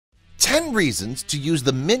10 reasons to use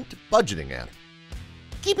the Mint budgeting app.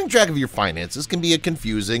 Keeping track of your finances can be a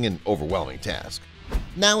confusing and overwhelming task.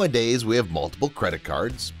 Nowadays, we have multiple credit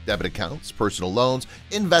cards, debit accounts, personal loans,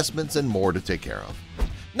 investments, and more to take care of.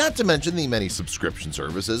 Not to mention the many subscription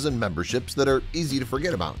services and memberships that are easy to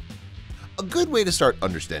forget about. A good way to start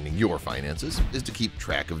understanding your finances is to keep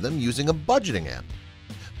track of them using a budgeting app.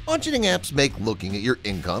 Budgeting apps make looking at your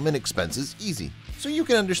income and expenses easy, so you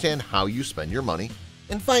can understand how you spend your money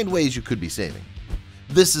and find ways you could be saving.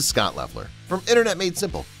 This is Scott Leffler from Internet Made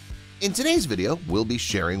Simple. In today's video, we'll be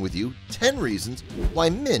sharing with you 10 reasons why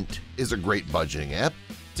Mint is a great budgeting app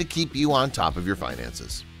to keep you on top of your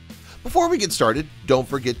finances. Before we get started, don't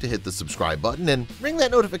forget to hit the subscribe button and ring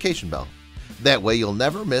that notification bell. That way you'll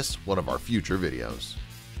never miss one of our future videos.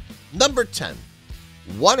 Number 10.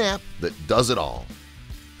 One app that does it all.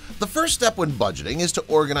 The first step when budgeting is to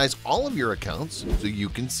organize all of your accounts so you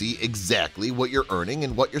can see exactly what you're earning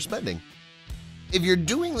and what you're spending. If you're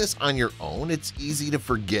doing this on your own, it's easy to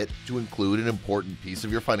forget to include an important piece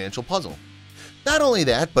of your financial puzzle. Not only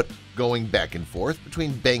that, but going back and forth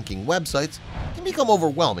between banking websites can become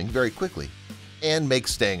overwhelming very quickly and make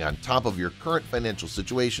staying on top of your current financial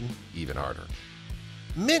situation even harder.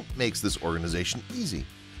 Mint makes this organization easy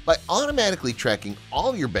by automatically tracking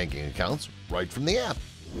all your banking accounts right from the app.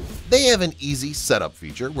 They have an easy setup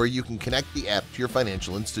feature where you can connect the app to your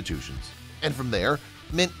financial institutions, and from there,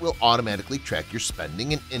 Mint will automatically track your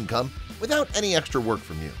spending and income without any extra work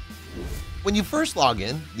from you. When you first log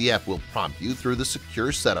in, the app will prompt you through the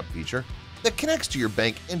secure setup feature that connects to your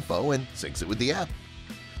bank info and syncs it with the app.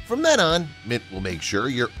 From then on, Mint will make sure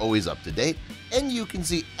you're always up to date and you can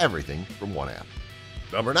see everything from one app.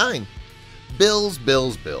 Number 9. Bills,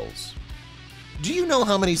 bills, bills. Do you know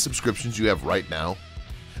how many subscriptions you have right now?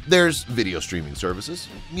 There's video streaming services,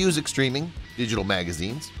 music streaming, digital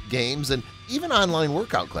magazines, games, and even online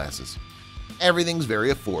workout classes. Everything's very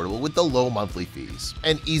affordable with the low monthly fees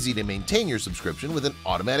and easy to maintain your subscription with an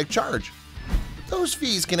automatic charge. Those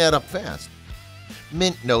fees can add up fast.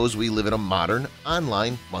 Mint knows we live in a modern,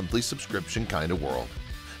 online, monthly subscription kind of world.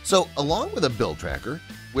 So along with a bill tracker,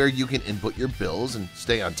 where you can input your bills and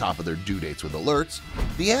stay on top of their due dates with alerts,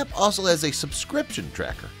 the app also has a subscription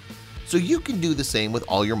tracker, so you can do the same with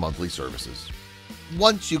all your monthly services.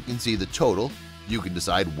 Once you can see the total, you can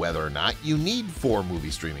decide whether or not you need 4 movie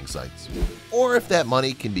streaming sites, or if that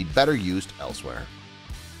money can be better used elsewhere.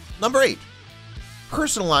 Number 8.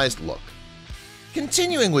 Personalized look.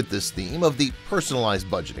 Continuing with this theme of the personalized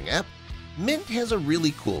budgeting app, Mint has a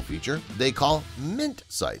really cool feature they call Mint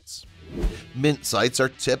Sites. Mint Sites are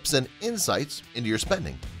tips and insights into your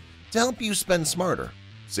spending to help you spend smarter,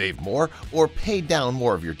 save more, or pay down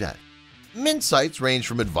more of your debt. Mint Sites range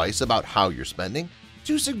from advice about how you're spending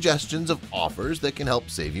to suggestions of offers that can help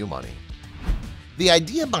save you money. The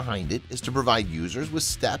idea behind it is to provide users with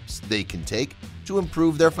steps they can take to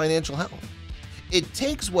improve their financial health. It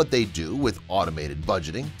takes what they do with automated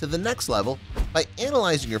budgeting to the next level by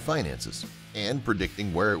analyzing your finances and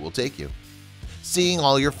predicting where it will take you. Seeing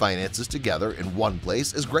all your finances together in one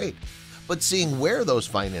place is great, but seeing where those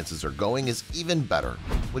finances are going is even better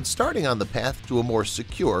when starting on the path to a more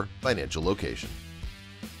secure financial location.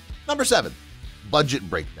 Number 7. Budget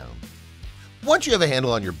breakdown. Once you have a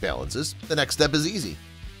handle on your balances, the next step is easy.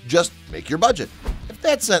 Just make your budget. If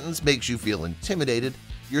that sentence makes you feel intimidated,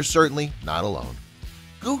 you're certainly not alone.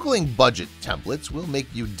 Googling budget templates will make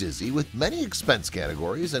you dizzy with many expense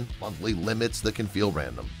categories and monthly limits that can feel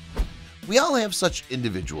random. We all have such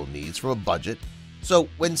individual needs from a budget, so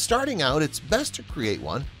when starting out, it's best to create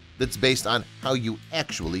one that's based on how you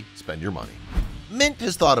actually spend your money. Mint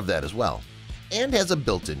has thought of that as well, and has a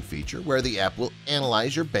built-in feature where the app will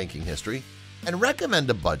analyze your banking history and recommend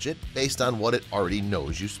a budget based on what it already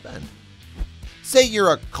knows you spend. Say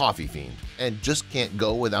you're a coffee fiend and just can't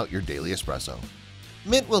go without your daily espresso.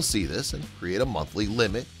 Mint will see this and create a monthly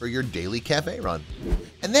limit for your daily cafe run,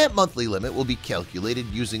 and that monthly limit will be calculated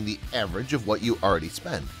using the average of what you already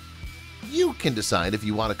spend. You can decide if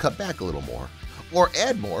you want to cut back a little more or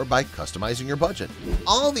add more by customizing your budget.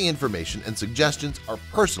 All the information and suggestions are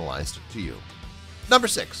personalized to you. Number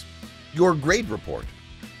 6. Your grade report.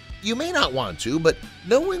 You may not want to, but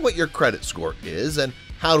knowing what your credit score is and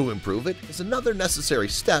how to improve it is another necessary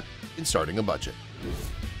step in starting a budget.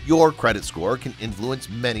 Your credit score can influence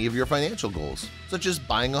many of your financial goals, such as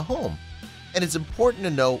buying a home, and it's important to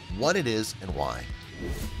know what it is and why.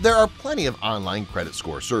 There are plenty of online credit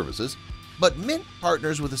score services, but Mint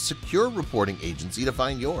partners with a secure reporting agency to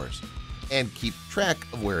find yours and keep track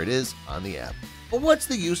of where it is on the app. But what's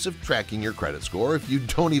the use of tracking your credit score if you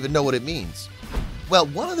don't even know what it means? Well,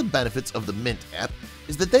 one of the benefits of the Mint app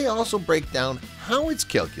is that they also break down how it's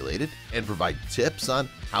calculated and provide tips on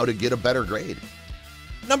how to get a better grade.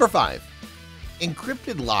 Number 5.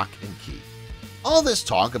 Encrypted lock and key. All this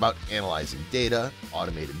talk about analyzing data,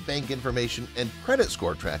 automated bank information, and credit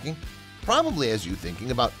score tracking probably has you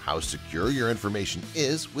thinking about how secure your information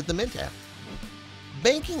is with the Mint app.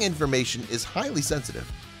 Banking information is highly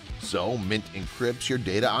sensitive, so Mint encrypts your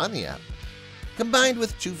data on the app. Combined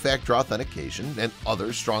with two-factor authentication and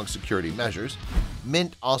other strong security measures,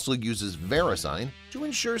 Mint also uses VeriSign to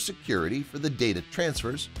ensure security for the data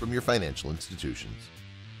transfers from your financial institutions.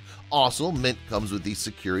 Also, Mint comes with the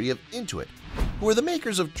security of Intuit, who are the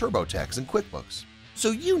makers of TurboTax and QuickBooks,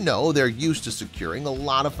 so you know they're used to securing a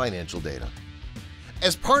lot of financial data.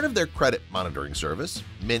 As part of their credit monitoring service,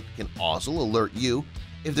 Mint can also alert you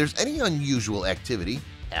if there's any unusual activity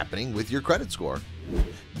happening with your credit score.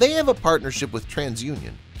 They have a partnership with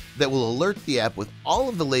TransUnion that will alert the app with all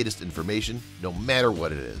of the latest information no matter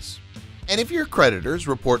what it is. And if your creditors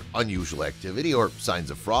report unusual activity or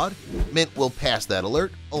signs of fraud, Mint will pass that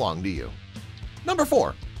alert along to you. Number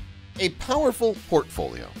 4. A powerful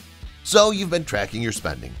portfolio. So you've been tracking your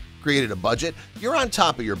spending, created a budget, you're on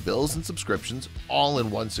top of your bills and subscriptions all in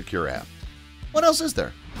one secure app. What else is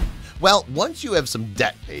there? Well, once you have some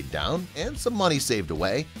debt paid down and some money saved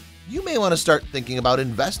away, you may want to start thinking about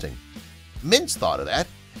investing. Mint's thought of that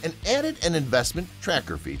and added an investment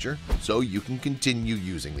tracker feature so you can continue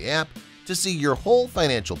using the app to see your whole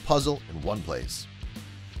financial puzzle in one place.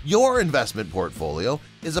 Your investment portfolio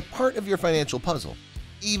is a part of your financial puzzle,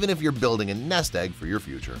 even if you're building a nest egg for your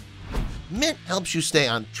future. Mint helps you stay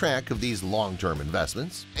on track of these long-term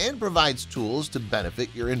investments and provides tools to benefit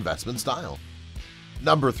your investment style.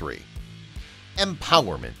 Number 3.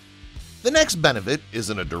 Empowerment. The next benefit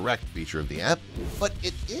isn't a direct feature of the app, but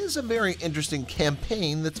it is a very interesting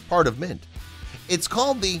campaign that's part of Mint. It's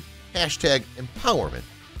called the #Empowerment,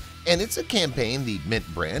 and it's a campaign the Mint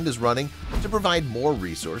brand is running to provide more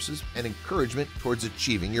resources and encouragement towards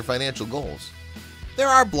achieving your financial goals. There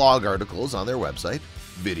are blog articles on their website,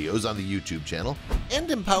 videos on the YouTube channel,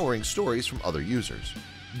 and empowering stories from other users.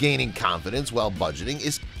 Gaining confidence while budgeting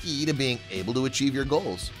is key to being able to achieve your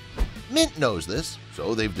goals. Mint knows this,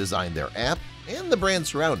 so they've designed their app and the brand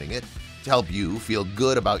surrounding it to help you feel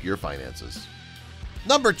good about your finances.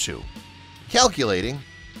 Number 2. Calculating,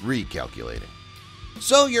 recalculating.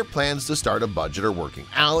 So your plans to start a budget are working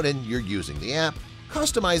out and you're using the app,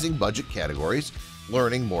 customizing budget categories,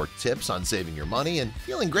 learning more tips on saving your money, and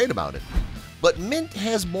feeling great about it. But Mint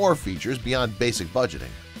has more features beyond basic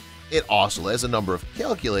budgeting. It also has a number of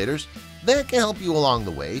calculators that can help you along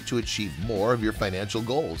the way to achieve more of your financial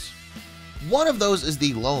goals. One of those is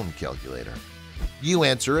the loan calculator. You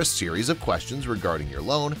answer a series of questions regarding your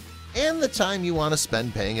loan and the time you want to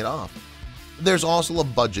spend paying it off. There's also a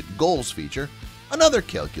budget goals feature, another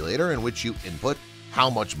calculator in which you input how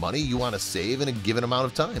much money you want to save in a given amount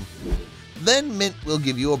of time. Then Mint will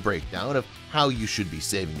give you a breakdown of how you should be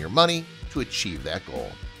saving your money to achieve that goal.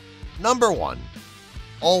 Number 1.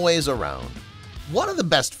 Always around. One of the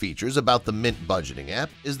best features about the Mint budgeting app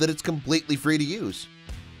is that it's completely free to use.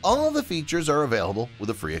 All of the features are available with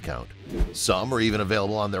a free account. Some are even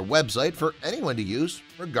available on their website for anyone to use,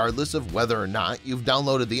 regardless of whether or not you've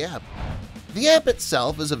downloaded the app. The app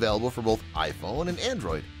itself is available for both iPhone and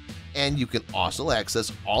Android, and you can also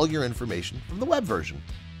access all your information from the web version.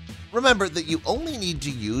 Remember that you only need to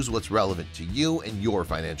use what's relevant to you and your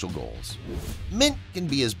financial goals. Mint can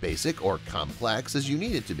be as basic or complex as you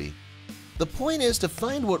need it to be. The point is to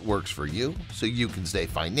find what works for you so you can stay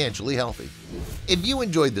financially healthy. If you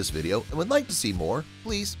enjoyed this video and would like to see more,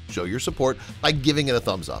 please show your support by giving it a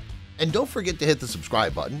thumbs up. And don't forget to hit the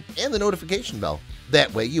subscribe button and the notification bell.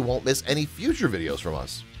 That way you won't miss any future videos from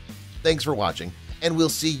us. Thanks for watching, and we'll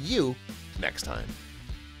see you next time.